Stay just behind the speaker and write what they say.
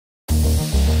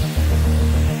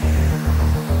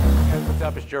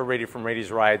What's up? It's Joe Rady from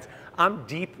Rady's Rides. I'm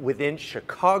deep within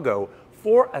Chicago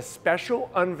for a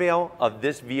special unveil of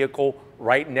this vehicle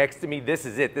right next to me. This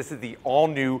is it. This is the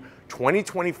all-new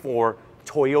 2024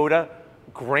 Toyota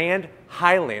Grand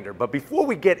Highlander. But before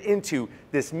we get into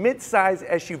this mid-size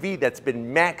SUV that's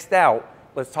been maxed out,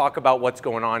 let's talk about what's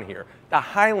going on here. The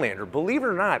Highlander, believe it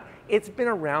or not, it's been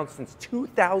around since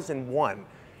 2001.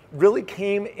 Really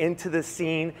came into the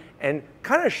scene and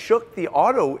kind of shook the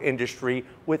auto industry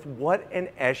with what an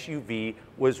SUV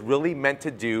was really meant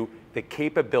to do, the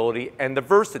capability and the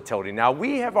versatility. Now,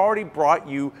 we have already brought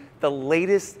you the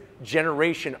latest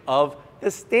generation of the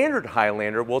standard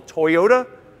Highlander. Well, Toyota,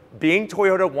 being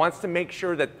Toyota, wants to make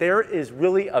sure that there is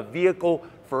really a vehicle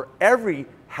for every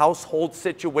household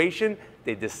situation.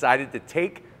 They decided to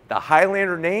take the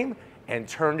Highlander name and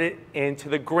turned it into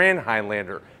the Grand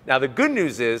Highlander. Now, the good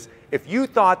news is, if you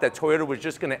thought that Toyota was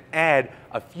just gonna add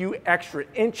a few extra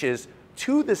inches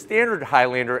to the standard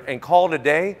Highlander and call it a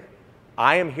day,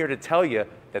 I am here to tell you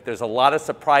that there's a lot of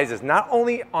surprises, not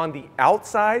only on the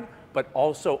outside, but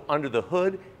also under the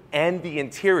hood and the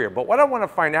interior. But what I wanna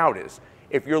find out is,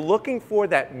 if you're looking for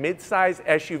that mid-size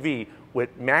SUV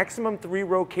with maximum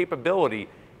 3-row capability,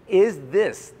 is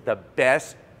this the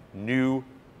best new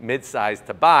mid-size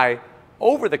to buy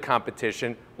over the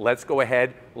competition? Let's go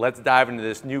ahead, let's dive into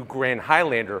this new Grand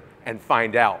Highlander and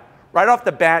find out. Right off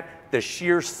the bat, the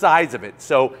sheer size of it.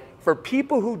 So for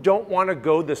people who don't want to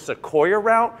go the Sequoia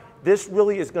route, this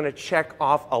really is going to check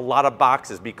off a lot of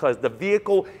boxes because the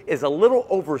vehicle is a little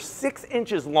over 6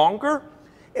 inches longer,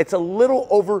 it's a little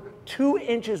over 2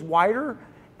 inches wider,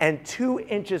 and 2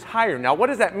 inches higher. Now, what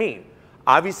does that mean?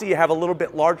 Obviously, you have a little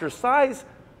bit larger size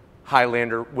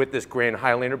Highlander with this Grand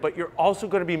Highlander, but you're also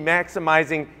going to be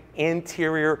maximizing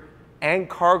interior and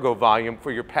cargo volume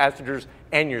for your passengers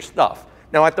and your stuff.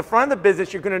 Now, at the front of the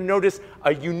business, you're going to notice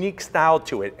a unique style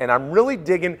to it, and I'm really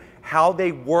digging how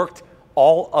they worked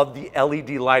all of the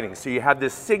LED lighting. So you have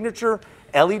this signature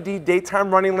LED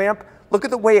daytime running lamp. Look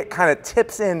at the way it kind of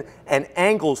tips in and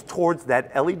angles towards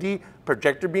that LED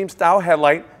projector beam style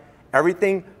headlight.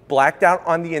 Everything blacked out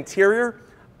on the interior.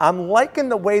 I'm liking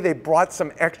the way they brought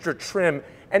some extra trim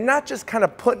and not just kind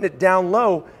of putting it down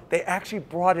low, they actually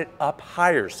brought it up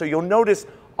higher. So you'll notice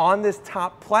on this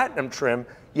top platinum trim,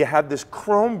 you have this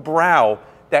chrome brow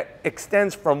that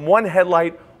extends from one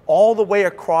headlight all the way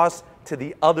across to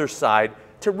the other side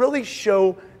to really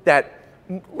show that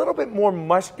little bit more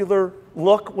muscular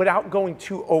look without going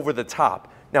too over the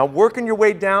top. Now, working your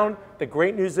way down, the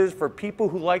great news is for people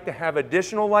who like to have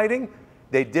additional lighting,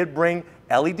 they did bring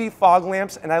LED fog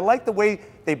lamps, and I like the way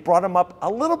they brought them up a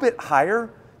little bit higher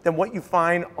than what you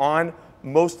find on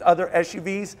most other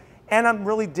SUVs. And I'm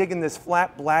really digging this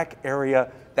flat black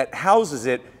area that houses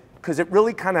it because it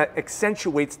really kind of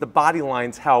accentuates the body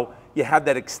lines, how you have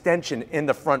that extension in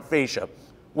the front fascia.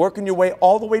 Working your way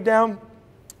all the way down,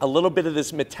 a little bit of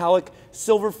this metallic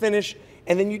silver finish,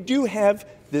 and then you do have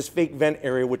this fake vent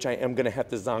area, which I am gonna have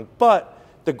to zonk. But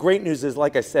the great news is,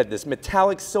 like I said, this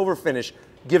metallic silver finish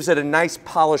gives it a nice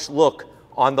polished look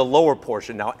on the lower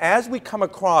portion. Now, as we come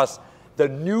across the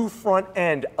new front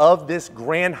end of this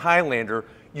Grand Highlander,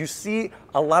 you see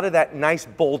a lot of that nice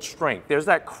bold strength. There's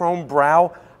that chrome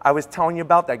brow I was telling you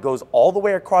about that goes all the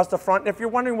way across the front. And if you're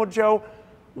wondering, well, Joe,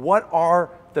 what are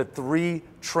the 3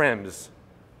 trims?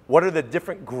 What are the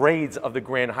different grades of the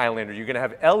Grand Highlander? You're gonna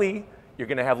have LE, you're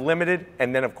gonna have limited,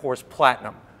 and then of course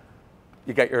platinum.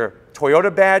 You got your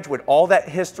Toyota badge with all that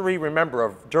history, remember,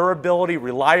 of durability,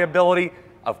 reliability.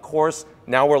 Of course,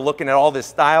 now we're looking at all this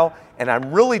style, and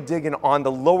I'm really digging on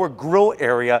the lower grille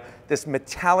area, this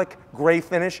metallic gray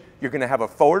finish. You're gonna have a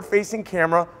forward-facing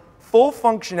camera, full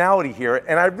functionality here,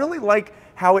 and I really like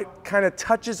how it kind of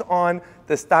touches on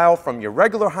the style from your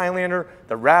regular Highlander,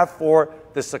 the RAV4,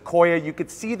 the Sequoia. You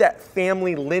could see that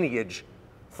family lineage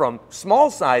from small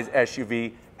size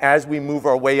SUV as we move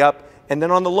our way up. And then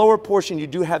on the lower portion, you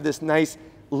do have this nice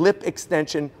lip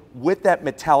extension with that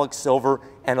metallic silver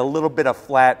and a little bit of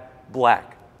flat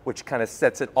black, which kind of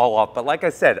sets it all off. But like I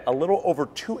said, a little over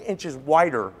 2 inches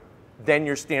wider than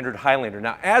your standard Highlander.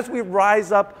 Now, as we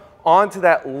rise up onto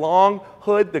that long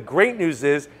hood, the great news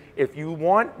is if you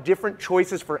want different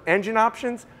choices for engine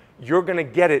options, you're gonna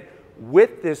get it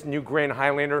with this new Grand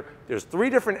Highlander. There's 3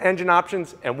 different engine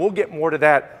options, and we'll get more to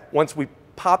that once we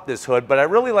pop this hood. But I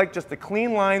really like just the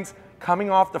clean lines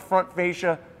coming off the front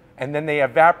fascia, and then they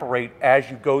evaporate as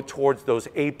you go towards those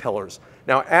A-pillars.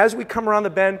 Now, as we come around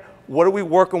the bend, what are we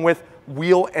working with?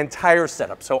 Wheel and tire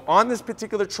setup. So on this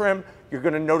particular trim, you're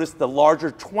gonna notice the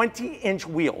larger 20-inch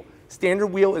wheel. Standard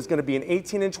wheel is gonna be an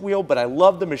 18-inch wheel, but I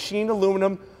love the machined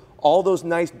aluminum, all those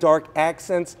nice dark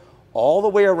accents all the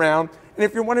way around. And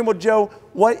if you're wondering, well, Joe,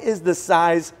 what is the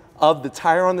size of the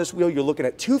tire on this wheel? You're looking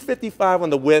at 255 on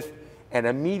the width and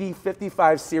a meaty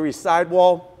 55 series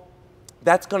sidewall.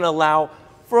 That's going to allow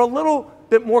for a little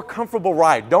bit more comfortable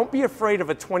ride. Don't be afraid of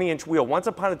a 20-inch wheel. Once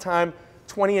upon a time,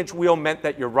 20-inch wheel meant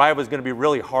that your ride was going to be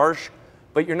really harsh,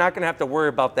 but you're not going to have to worry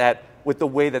about that with the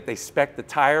way that they spec the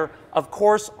tire. Of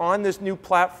course, on this new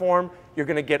platform, you're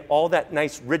going to get all that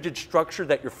nice rigid structure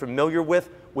that you're familiar with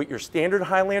your standard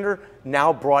Highlander,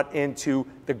 now brought into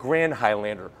the Grand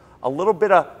Highlander. A little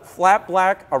bit of flat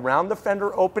black around the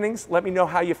fender openings. Let me know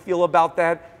how you feel about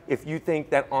that. If you think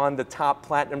that on the top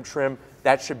platinum trim,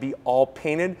 that should be all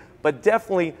painted, but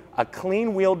definitely a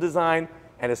clean wheel design,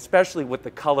 and especially with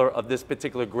the color of this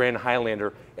particular Grand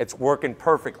Highlander, it's working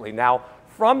perfectly. Now,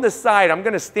 from the side, I'm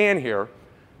gonna stand here.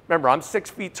 Remember, I'm 6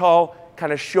 feet tall,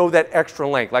 kind of show that extra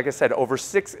length. Like I said, over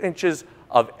 6 inches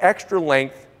of extra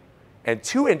length and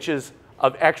 2 inches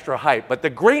of extra height. But the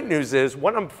great news is,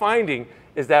 what I'm finding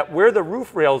is that where the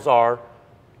roof rails are,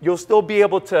 you'll still be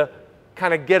able to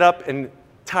kind of get up and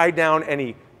tie down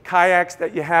any kayaks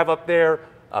that you have up there,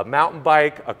 a mountain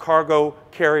bike, a cargo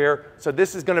carrier. So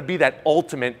this is gonna be that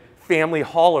ultimate family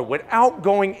hauler without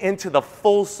going into the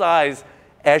full-size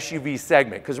SUV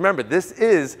segment. Because remember, this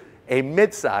is a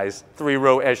mid-size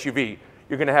 3-row SUV.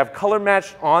 You're gonna have color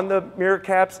matched on the mirror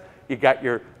caps. You got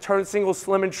your turn single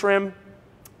slim and trim.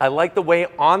 I like the way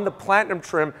on the platinum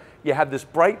trim, you have this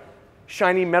bright,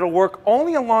 shiny metalwork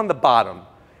only along the bottom.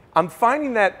 I'm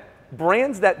finding that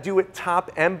brands that do it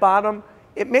top and bottom,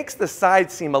 it makes the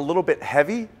sides seem a little bit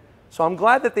heavy. So I'm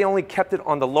glad that they only kept it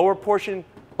on the lower portion.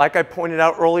 Like I pointed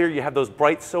out earlier, you have those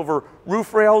bright silver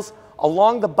roof rails.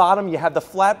 Along the bottom, you have the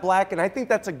flat black, and I think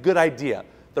that's a good idea.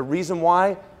 The reason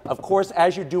why, of course,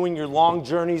 as you're doing your long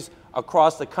journeys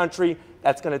across the country,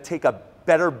 that's gonna take a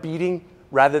better beating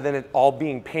rather than it all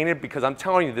being painted, because I'm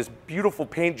telling you, this beautiful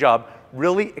paint job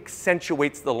really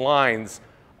accentuates the lines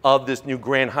of this new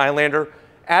Grand Highlander.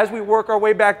 As we work our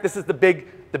way back, this is the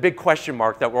big question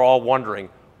mark that we're all wondering.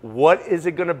 What is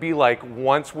it gonna be like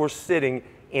once we're sitting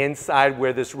inside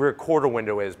where this rear quarter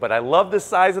window is? But I love the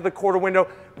size of the quarter window.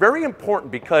 Very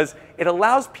important because it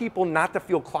allows people not to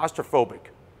feel claustrophobic.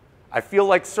 I feel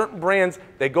like certain brands,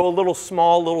 they go a little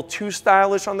small, a little too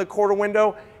stylish on the quarter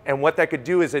window, and what that could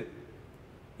do is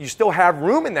you still have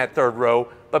room in that third row,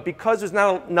 but because there's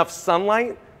not enough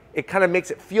sunlight, it kind of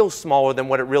makes it feel smaller than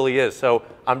what it really is. So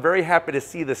I'm very happy to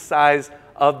see the size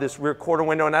of this rear quarter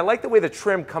window, and I like the way the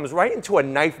trim comes right into a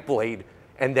knife blade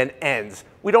and then ends.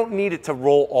 We don't need it to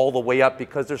roll all the way up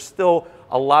because there's still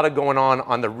a lot of going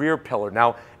on the rear pillar.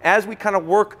 Now, as we kind of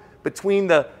work between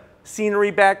the scenery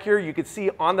back here, you can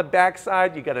see on the back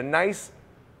side, you got a nice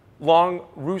long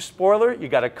roof spoiler, you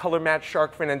got a color matched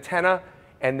shark fin antenna,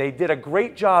 and they did a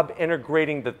great job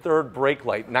integrating the third brake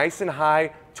light, nice and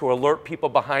high to alert people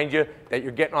behind you that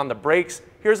you're getting on the brakes.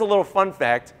 Here's a little fun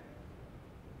fact.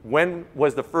 When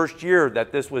was the first year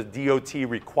that this was DOT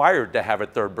required to have a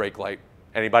third brake light?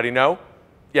 Anybody know?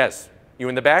 Yes, you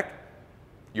in the back?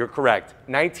 You're correct.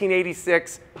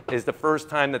 1986 is the first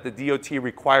time that the DOT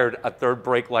required a third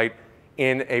brake light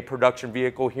in a production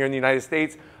vehicle here in the United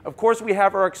States. Of course, we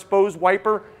have our exposed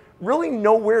wiper. Really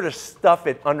nowhere to stuff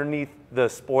it underneath the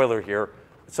spoiler here.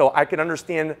 So I can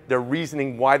understand their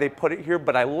reasoning why they put it here,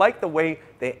 but I like the way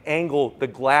they angle the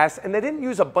glass, and they didn't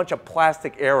use a bunch of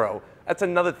plastic aero. That's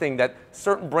another thing, that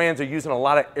certain brands are using a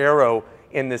lot of aero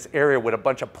in this area with a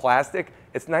bunch of plastic.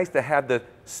 It's nice to have the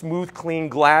smooth, clean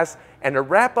glass. And to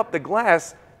wrap up the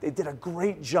glass, they did a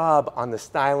great job on the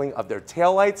styling of their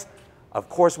taillights. Of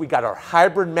course, we got our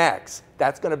Hybrid Max.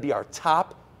 That's gonna be our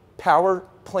top power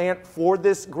plant for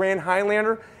this Grand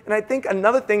Highlander. And I think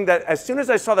another thing that as soon as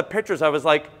I saw the pictures, I was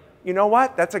like, you know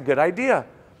what? That's a good idea.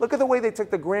 Look at the way they took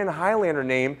the Grand Highlander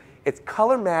name. It's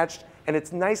color matched and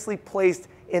it's nicely placed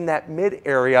in that mid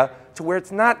area to where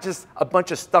it's not just a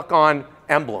bunch of stuck on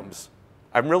emblems.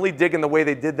 I'm really digging the way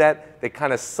they did that. They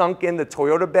kind of sunk in the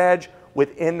Toyota badge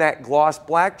within that gloss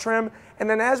black trim. And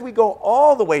then as we go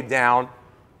all the way down,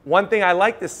 one thing I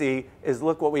like to see is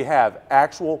look what we have.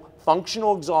 Actual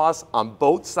functional exhaust on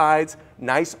both sides,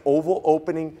 nice oval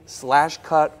opening slash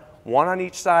cut, one on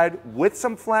each side with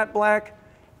some flat black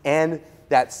and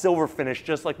that silver finish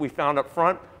just like we found up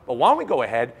front. But why don't we go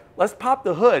ahead, let's pop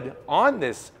the hood on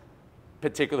this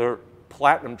particular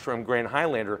platinum trim Grand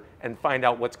Highlander and find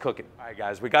out what's cooking. All right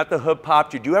guys, we got the hood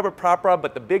popped. You do have a prop rod,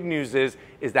 but the big news is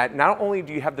that not only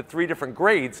do you have the 3 different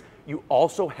grades, you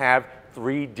also have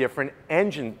 3 different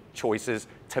engine choices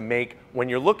to make when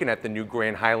you're looking at the new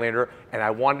Grand Highlander, and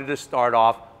I wanted to start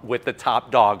off with the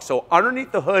top dog. So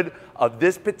underneath the hood of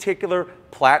this particular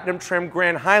platinum trim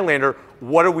Grand Highlander,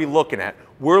 what are we looking at?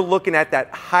 we're looking at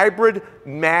that hybrid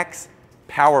max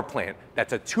power plant.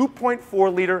 That's a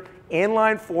 2.4 liter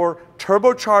inline four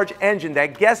turbocharged engine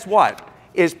that, guess what,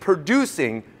 is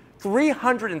producing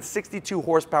 362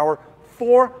 horsepower,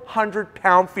 400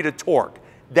 pound-feet of torque.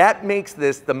 That makes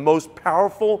this the most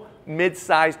powerful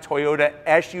mid-size Toyota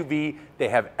SUV they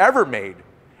have ever made.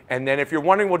 And then if you're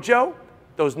wondering, well, Joe,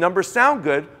 those numbers sound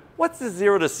good. What's the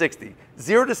 0 to 60?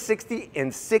 0 to 60 in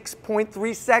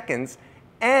 6.3 seconds,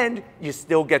 and you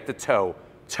still get the tow.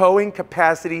 Towing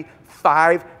capacity,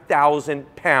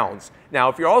 5,000 pounds. Now,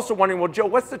 if you're also wondering, well, Joe,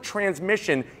 what's the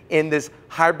transmission in this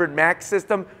hybrid max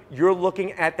system? You're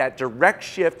looking at that direct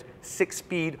shift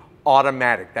 6-speed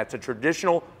automatic. That's a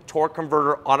traditional torque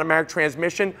converter automatic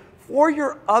transmission. For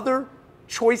your other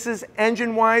choices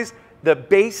engine-wise, the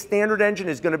base standard engine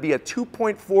is going to be a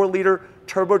 2.4 liter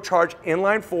turbocharged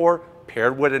inline four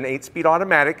paired with an 8-speed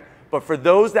automatic. But for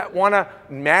those that want to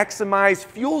maximize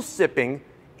fuel sipping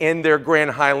in their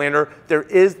Grand Highlander, there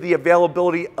is the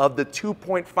availability of the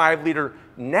 2.5 liter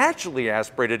naturally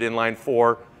aspirated inline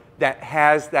four that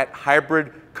has that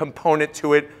hybrid component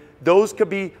to it. Those could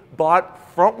be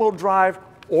bought front-wheel drive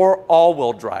or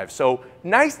all-wheel drive. So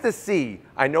nice to see.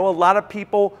 I know a lot of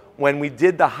people, when we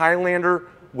did the Highlander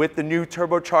with the new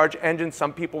turbocharged engine,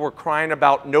 some people were crying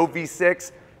about no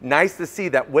V6. Nice to see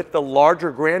that with the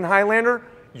larger Grand Highlander,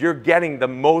 you're getting the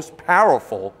most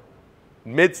powerful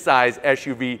mid-size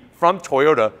SUV from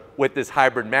Toyota with this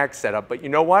hybrid max setup. But you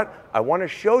know what? I want to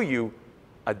show you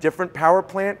a different power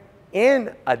plant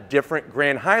in a different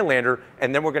Grand Highlander,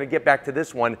 and then we're going to get back to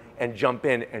this one and jump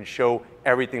in and show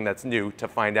everything that's new to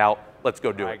find out. Let's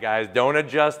go do it. All right, guys, don't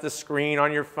adjust the screen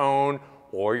on your phone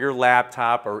or your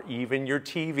laptop or even your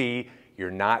TV.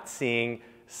 You're not seeing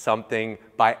something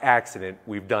by accident.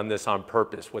 We've done this on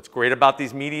purpose. What's great about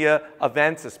these media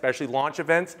events, especially launch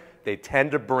events, they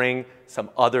tend to bring some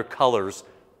other colors,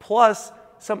 plus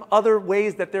some other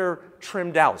ways that they're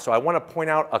trimmed out. So I want to point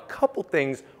out a couple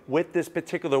things with this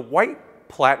particular white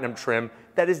platinum trim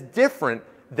that is different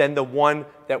than the one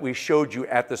that we showed you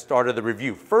at the start of the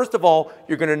review. First of all,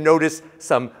 you're going to notice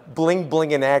some bling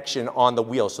bling in action on the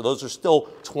wheels. So those are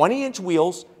still 20-inch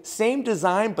wheels, same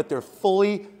design, but they're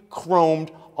fully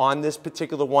chromed on this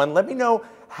particular one. Let me know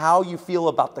how you feel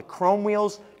about the chrome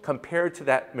wheels compared to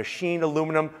that machined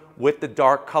aluminum with the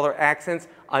dark color accents.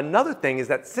 Another thing is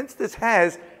that since this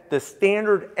has the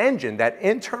standard engine, that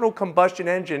internal combustion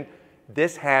engine,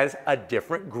 this has a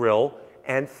different grille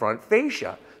and front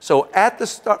fascia. So at the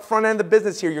front end of the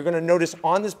business here, you're going to notice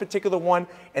on this particular one,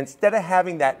 instead of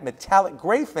having that metallic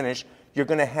gray finish, you're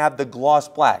going to have the gloss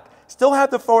black. Still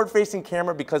have the forward-facing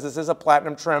camera because this is a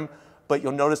platinum trim, but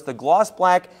you'll notice the gloss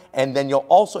black, and then you'll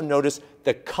also notice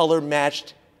the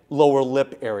color-matched lower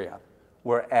lip area,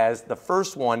 whereas the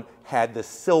first one had the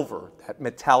silver, that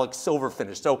metallic silver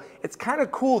finish. So it's kind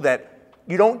of cool that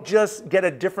you don't just get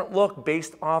a different look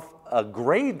based off a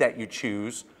grade that you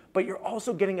choose, but you're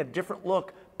also getting a different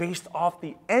look based off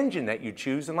the engine that you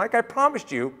choose. And like I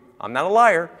promised you, I'm not a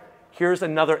liar, here's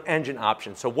another engine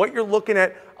option. So what you're looking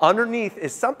at underneath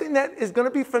is something that is going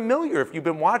to be familiar if you've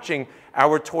been watching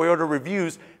our Toyota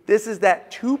reviews. This is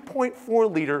that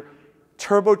 2.4 liter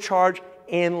turbocharged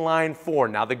inline four.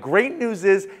 Now the great news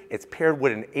is it's paired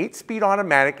with an 8-speed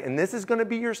automatic, and this is going to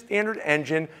be your standard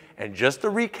engine. And just to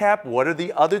recap, what are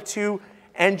the other two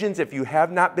engines? If you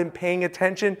have not been paying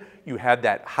attention, you have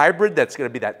that hybrid that's going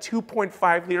to be that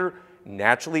 2.5 liter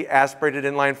naturally aspirated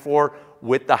inline four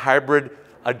with the hybrid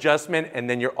adjustment, and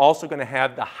then you're also going to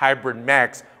have the hybrid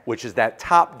max, which is that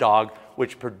top dog,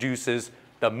 which produces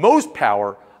the most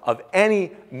power of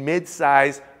any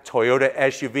mid-size Toyota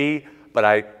SUV. But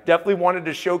I definitely wanted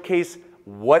to showcase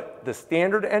what the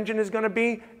standard engine is going to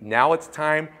be. Now it's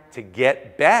time to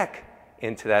get back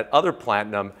into that other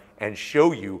platinum and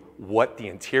show you what the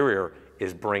interior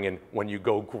is bringing when you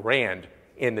go grand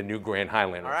in the new Grand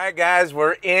Highlander. All right, guys,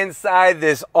 we're inside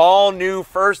this all-new,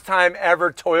 first-time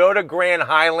ever Toyota Grand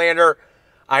Highlander.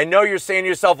 I know you're saying to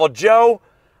yourself, well, Joe,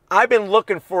 I've been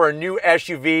looking for a new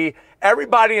SUV.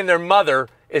 Everybody and their mother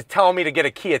is telling me to get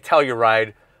a Kia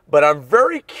Telluride, but I'm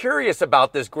very curious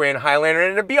about this Grand Highlander.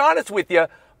 And to be honest with you,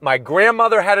 my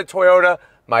grandmother had a Toyota.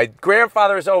 My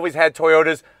grandfather has always had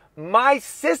Toyotas. My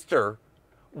sister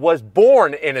was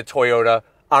born in a Toyota.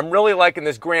 I'm really liking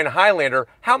this Grand Highlander.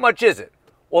 How much is it?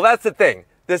 Well, that's the thing.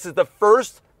 This is the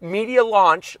first media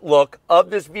launch look of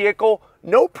this vehicle.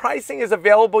 No pricing is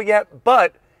available yet,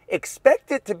 but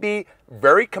expect it to be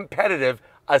very competitive,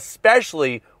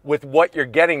 especially with what you're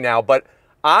getting now. But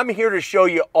I'm here to show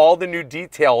you all the new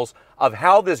details of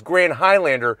how this Grand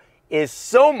Highlander is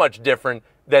so much different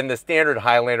than the standard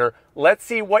Highlander. Let's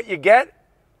see what you get.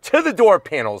 To the door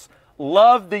panels.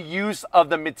 Love the use of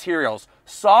the materials.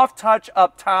 Soft touch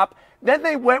up top. Then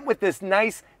they went with this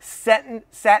nice satin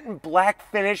black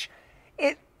finish.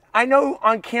 I know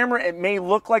on camera it may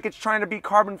look like it's trying to be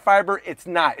carbon fiber. It's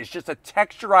not. It's just a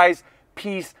texturized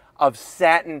piece of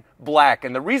satin black.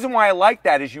 And the reason why I like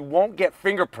that is you won't get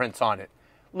fingerprints on it.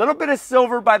 A little bit of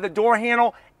silver by the door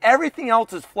handle. Everything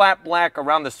else is flat black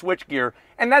around the switchgear.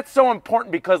 And that's so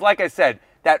important because, like I said,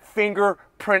 that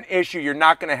fingerprint issue you're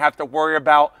not going to have to worry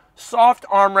about. Soft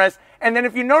armrest. And then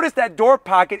if you notice, that door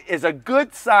pocket is a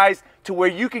good size to where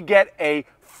you could get a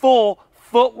full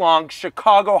foot-long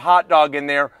Chicago hot dog in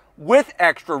there with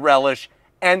extra relish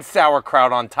and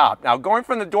sauerkraut on top. Now, going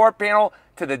from the door panel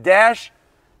to the dash,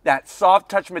 that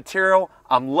soft touch material,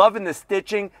 I'm loving the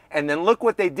stitching. And then look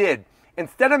what they did.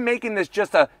 Instead of making this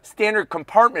just a standard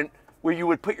compartment where you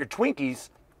would put your Twinkies,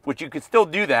 which you could still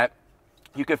do that,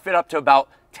 you could fit up to about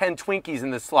 10 Twinkies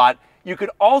in this slot. You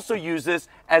could also use this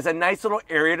as a nice little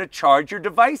area to charge your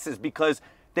devices because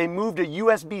they moved a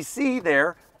USB-C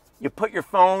there. You put your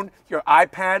phone, your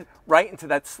iPad right into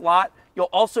that slot. You'll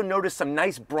also notice some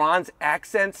nice bronze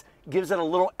accents, gives it a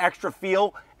little extra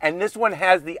feel. And this one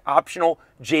has the optional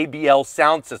JBL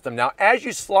sound system. Now, as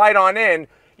you slide on in,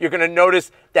 you're gonna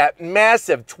notice that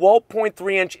massive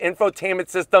 12.3-inch infotainment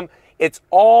system. It's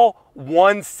all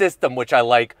one system, which I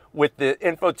like, with the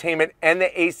infotainment and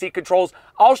the AC controls.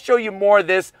 I'll show you more of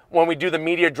this when we do the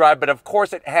media drive, but of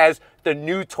course it has the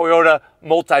new Toyota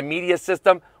multimedia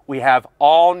system. We have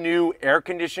all new air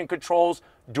conditioning controls,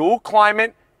 dual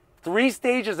climate, 3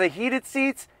 stages of heated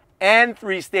seats, and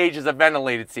 3 stages of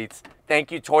ventilated seats.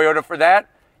 Thank you, Toyota, for that.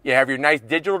 You have your nice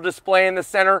digital display in the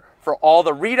center for all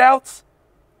the readouts.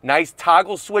 Nice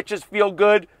toggle switches, feel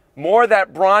good. More of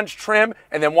that bronze trim.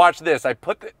 And then watch this. I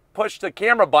push the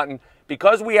camera button.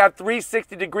 Because we have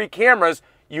 360-degree cameras,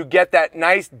 you get that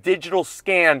nice digital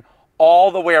scan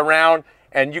all the way around.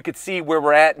 And you can see where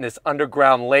we're at in this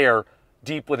underground layer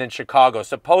deep within Chicago.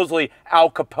 Supposedly,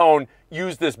 Al Capone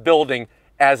used this building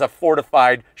as a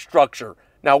fortified structure.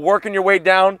 Now, working your way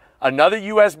down, another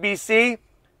USB-C.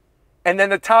 And then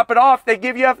to top it off, they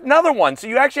give you another one. So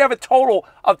you actually have a total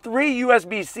of 3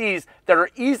 USB-Cs that are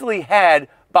easily had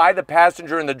by the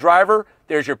passenger and the driver.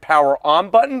 There's your power on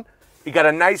button. You got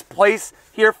a nice place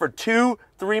here for 2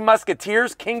 Three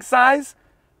Musketeers, king size,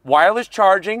 wireless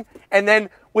charging. And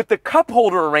then with the cup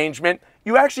holder arrangement,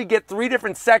 you actually get 3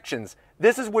 different sections.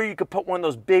 This is where you could put one of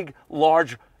those big,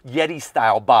 large Yeti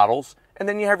style bottles. And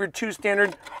then you have your 2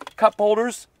 standard cup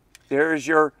holders. There's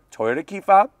your Toyota key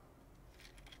fob.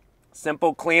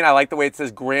 Simple, clean. I like the way it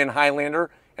says Grand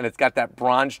Highlander, and it's got that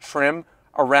bronze trim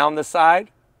around the side.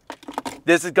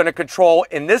 This is going to control,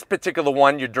 in this particular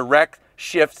one, your direct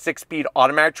shift 6-speed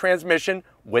automatic transmission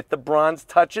with the bronze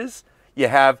touches. You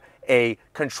have a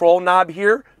control knob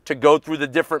here to go through the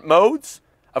different modes.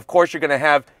 Of course, you're going to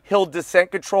have hill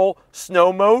descent control,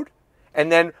 snow mode.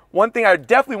 And then one thing I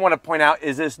definitely want to point out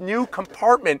is this new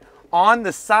compartment on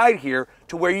the side here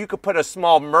to where you could put a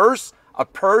small purse, a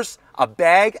purse, a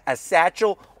bag, a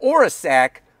satchel, or a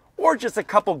sack, or just a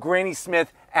couple Granny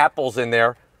Smith apples in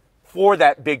there for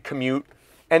that big commute.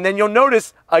 And then you'll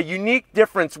notice a unique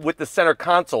difference with the center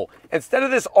console. Instead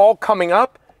of this all coming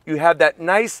up, you have that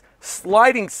nice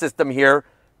sliding system here,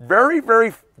 very,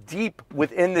 very deep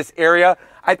within this area.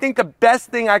 I think the best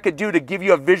thing I could do to give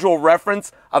you a visual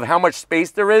reference of how much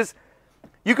space there is,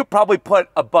 you could probably put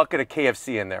a bucket of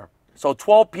KFC in there. So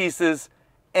 12 pieces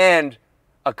and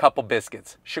a couple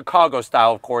biscuits. Chicago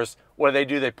style, of course. What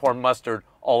do? They pour mustard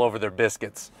all over their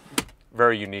biscuits.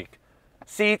 Very unique.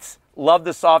 Seats, love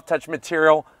the soft touch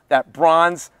material, that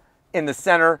bronze in the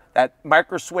center, that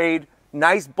micro suede,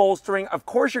 nice bolstering. Of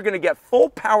course, you're going to get full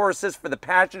power assist for the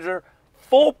passenger,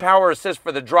 full power assist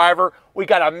for the driver. We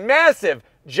got a massive,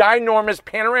 ginormous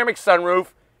panoramic sunroof.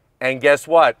 And guess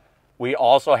what? We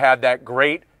also have that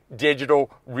great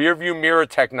digital rear view mirror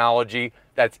technology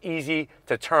that's easy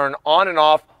to turn on and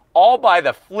off, all by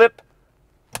the flip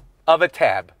of a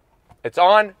tab. It's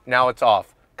on, now it's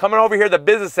off. Coming over here, the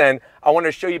business end, I want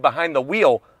to show you behind the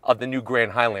wheel of the new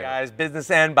Grand Highlander. Guys,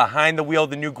 business end, behind the wheel of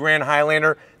the new Grand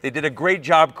Highlander. They did a great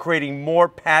job creating more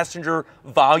passenger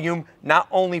volume, not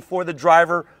only for the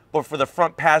driver, but for the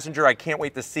front passenger. I can't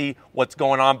wait to see what's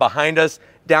going on behind us.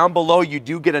 Down below, you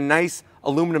do get a nice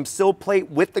aluminum sill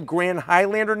plate with the Grand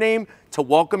Highlander name to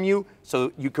welcome you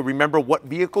so you can remember what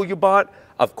vehicle you bought.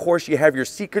 Of course, you have your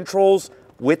seat controls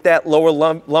with that lower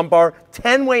lumbar,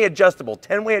 10-way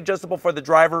adjustable for the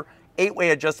driver, 8-way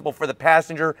adjustable for the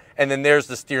passenger, and then there's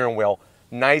the steering wheel.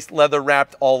 Nice leather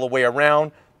wrapped all the way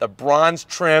around. The bronze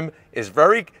trim is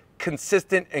very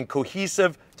consistent and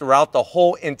cohesive throughout the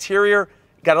whole interior.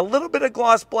 Got a little bit of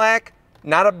gloss black,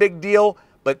 not a big deal,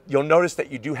 but you'll notice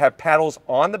that you do have paddles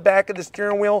on the back of the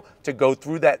steering wheel to go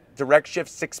through that direct shift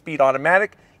 6-speed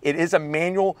automatic. It is a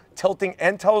manual tilting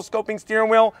and telescoping steering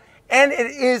wheel, and it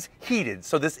is heated.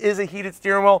 So this is a heated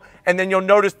steering wheel. And then you'll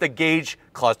notice the gauge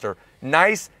cluster.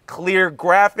 Nice, clear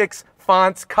graphics,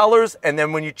 fonts, colors, and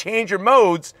then when you change your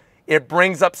modes, it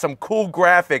brings up some cool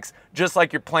graphics, just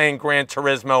like you're playing Gran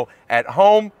Turismo at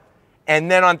home. And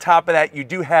then on top of that, you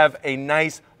do have a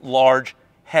nice, large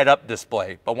head-up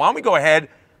display. But why don't we go ahead,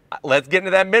 let's get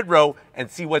into that mid-row and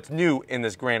see what's new in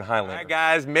this Grand Highlander. All right,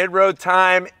 guys, mid-row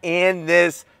time in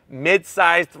this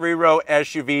mid-size 3-row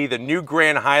SUV, the new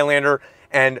Grand Highlander.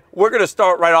 And we're gonna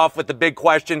start right off with the big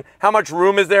question. How much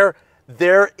room is there?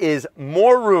 There is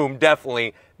more room,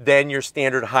 definitely, than your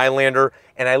standard Highlander.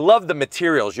 And I love the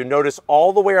materials. You notice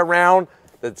all the way around,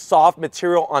 the soft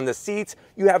material on the seats.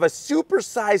 You have a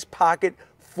super-sized pocket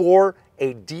for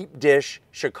a deep dish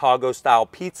Chicago-style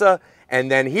pizza.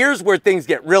 And then here's where things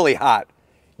get really hot.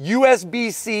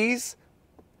 USB-Cs,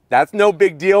 that's no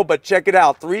big deal, but check it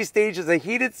out. 3 stages of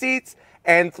heated seats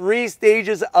and 3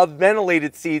 stages of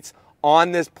ventilated seats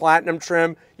on this Platinum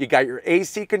trim. You got your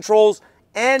AC controls,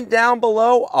 and down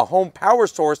below, a home power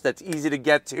source that's easy to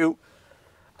get to.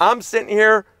 I'm sitting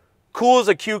here, cool as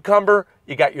a cucumber.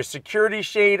 You got your security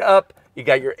shade up. You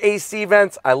got your AC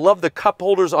vents. I love the cup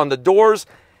holders on the doors.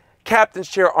 Captain's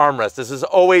chair armrest. This is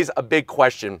always a big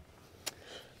question.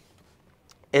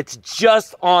 It's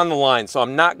just on the line, so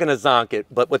I'm not gonna zonk it.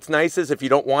 But what's nice is if you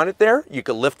don't want it there, you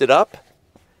can lift it up.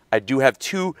 I do have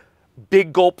 2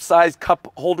 big gulp-sized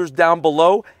cup holders down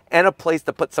below and a place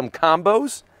to put some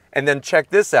combos. And then check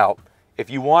this out. If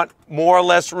you want more or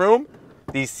less room,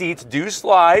 these seats do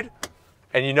slide,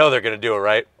 and you know they're gonna do it,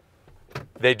 right?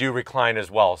 They do recline as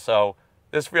well. So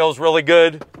this feels really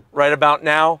good right about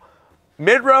now.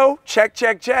 Mid-row, check,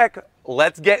 check, check.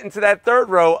 Let's get into that 3rd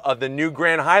row of the new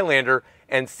Grand Highlander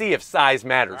and see if size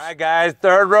matters. All right, guys,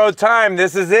 3rd row time.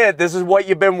 This is it. This is what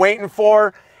you've been waiting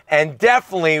for. And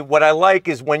definitely what I like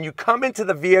is when you come into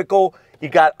the vehicle, you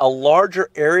got a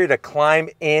larger area to climb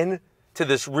in to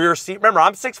this rear seat. Remember,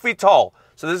 I'm 6 feet tall,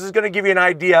 so this is gonna give you an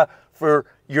idea for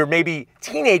your maybe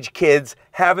teenage kids,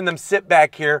 having them sit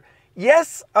back here.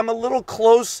 Yes, I'm a little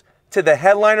close to the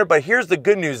headliner, but here's the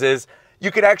good news is you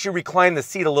could actually recline the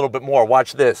seat a little bit more.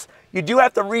 Watch this. You do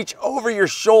have to reach over your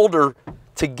shoulder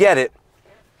to get it,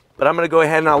 but I'm gonna go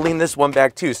ahead and I'll lean this one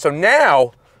back too. So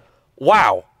now,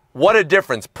 wow, what a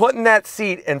difference. Putting that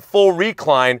seat in full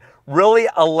recline really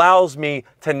allows me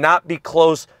to not be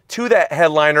close to that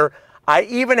headliner. I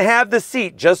even have the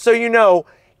seat, just so you know,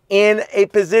 in a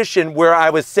position where I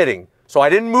was sitting. So I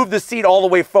didn't move the seat all the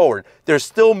way forward. There's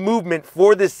still movement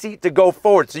for the seat to go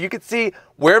forward. So you can see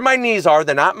where my knees are.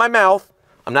 They're not in my mouth.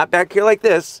 I'm not back here like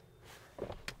this.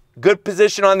 Good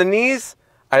position on the knees.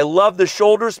 I love the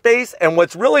shoulder space. And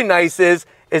what's really nice is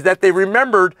that they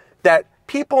remembered that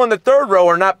people in the 3rd row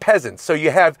are not peasants. So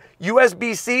you have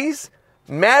USB-Cs,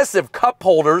 massive cup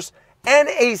holders, and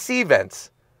AC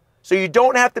vents. So you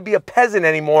don't have to be a peasant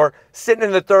anymore sitting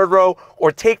in the 3rd row,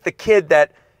 or take the kid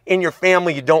that in your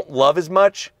family you don't love as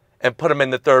much and put them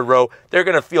in the 3rd row. They're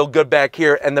gonna feel good back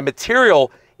here. And the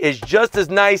material is just as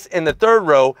nice in the 3rd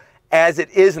row as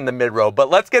it is in the mid row. But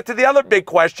let's get to the other big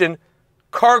question,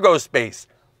 cargo space.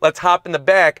 Let's hop in the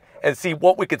back and see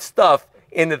what we could stuff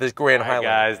into this Grand Highlander.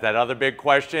 Guys, that other big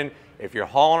question, if you're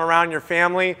hauling around your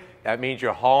family, that means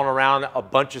you're hauling around a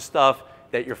bunch of stuff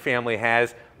that your family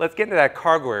has. Let's get into that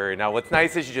cargo area. Now, what's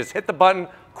nice is you just hit the button.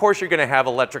 Of course, you're gonna have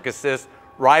electric assist,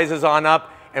 rises on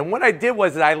up. And what I did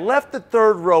was that I left the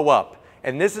 3rd row up.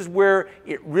 And this is where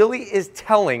it really is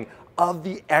telling of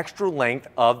the extra length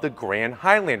of the Grand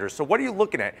Highlander. So what are you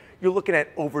looking at? You're looking at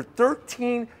over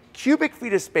 13 cubic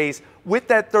feet of space with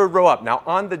that 3rd row up. Now,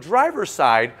 on the driver's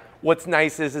side, what's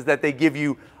nice is that they give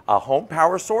you a home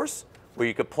power source where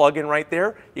you could plug in right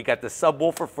there. You got the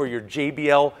subwoofer for your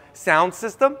JBL sound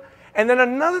system. And then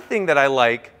another thing that I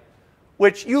like,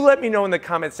 which you let me know in the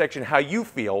comment section how you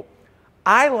feel,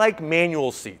 I like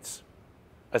manual seats,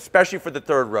 especially for the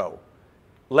 3rd row.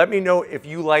 Let me know if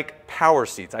you like power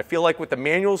seats. I feel like with the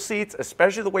manual seats,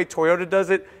 especially the way Toyota does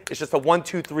it, it's just a 1,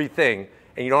 2, 3 thing.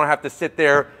 And you don't have to sit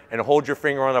there and hold your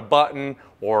finger on a button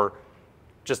or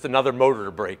just another motor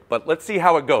to brake. But let's see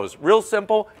how it goes. Real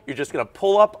simple. You're just gonna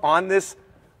pull up on this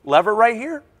lever right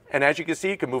here. And as you can see,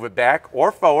 you can move it back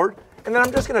or forward. And then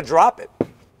I'm just gonna drop it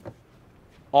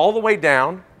all the way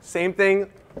down. Same thing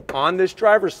on this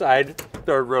driver's side,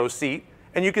 3rd row seat.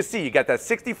 And you can see you got that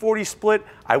 60-40 split.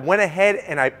 I went ahead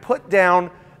and I put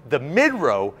down the mid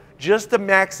row just to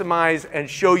maximize and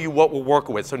show you what we're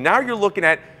working with. So now you're looking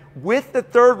at, with the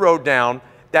 3rd row down,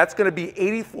 That's gonna be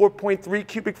 84.3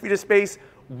 cubic feet of space.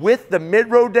 With the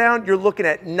mid-row down, you're looking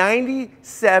at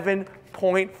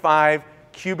 97.5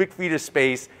 cubic feet of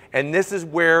space. And this is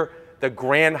where the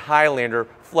Grand Highlander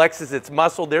flexes its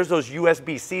muscle. There's those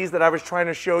USB-Cs that I was trying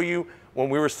to show you when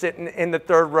we were sitting in the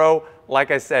third row.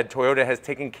 Like I said, Toyota has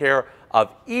taken care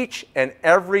of each and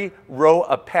every row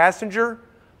of passenger.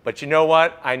 But you know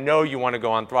what? I know you want to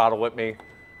go on throttle with me.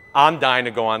 I'm dying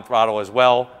to go on throttle as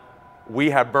well. We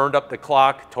have burned up the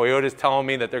clock. Toyota's telling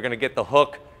me that they're going to get the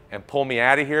hook and pull me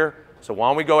out of here. So why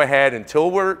don't we go ahead,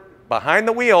 until we're behind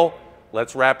the wheel,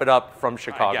 let's wrap it up from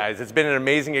Chicago. All right, guys, it's been an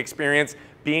amazing experience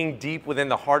being deep within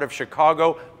the heart of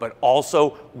Chicago, but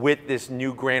also with this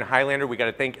new Grand Highlander. We got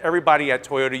to thank everybody at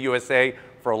Toyota USA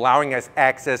for allowing us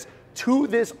access to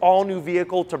this all-new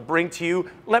vehicle to bring to you.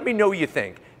 Let me know what you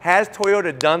think. Has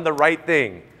Toyota done the right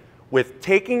thing with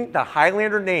taking the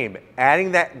Highlander name,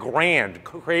 adding that Grand,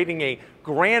 creating a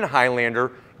Grand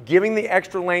Highlander, giving the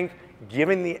extra length,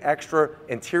 giving the extra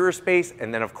interior space,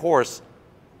 and then of course,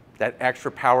 that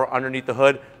extra power underneath the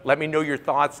hood? Let me know your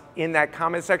thoughts in that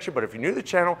comment section. But if you're new to the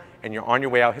channel and you're on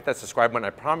your way out, hit that subscribe button. I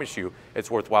promise you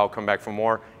it's worthwhile. Come back for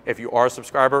more. If you are a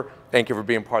subscriber, thank you for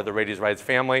being part of the Radius Rides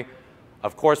family.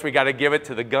 Of course, we got to give it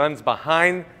to the guns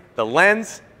behind the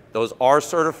lens. Those are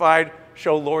certified.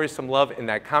 Show Lori some love in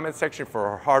that comment section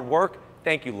for her hard work.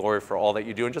 Thank you, Lori, for all that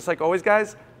you do. And just like always,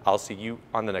 guys, I'll see you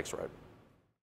on the next ride.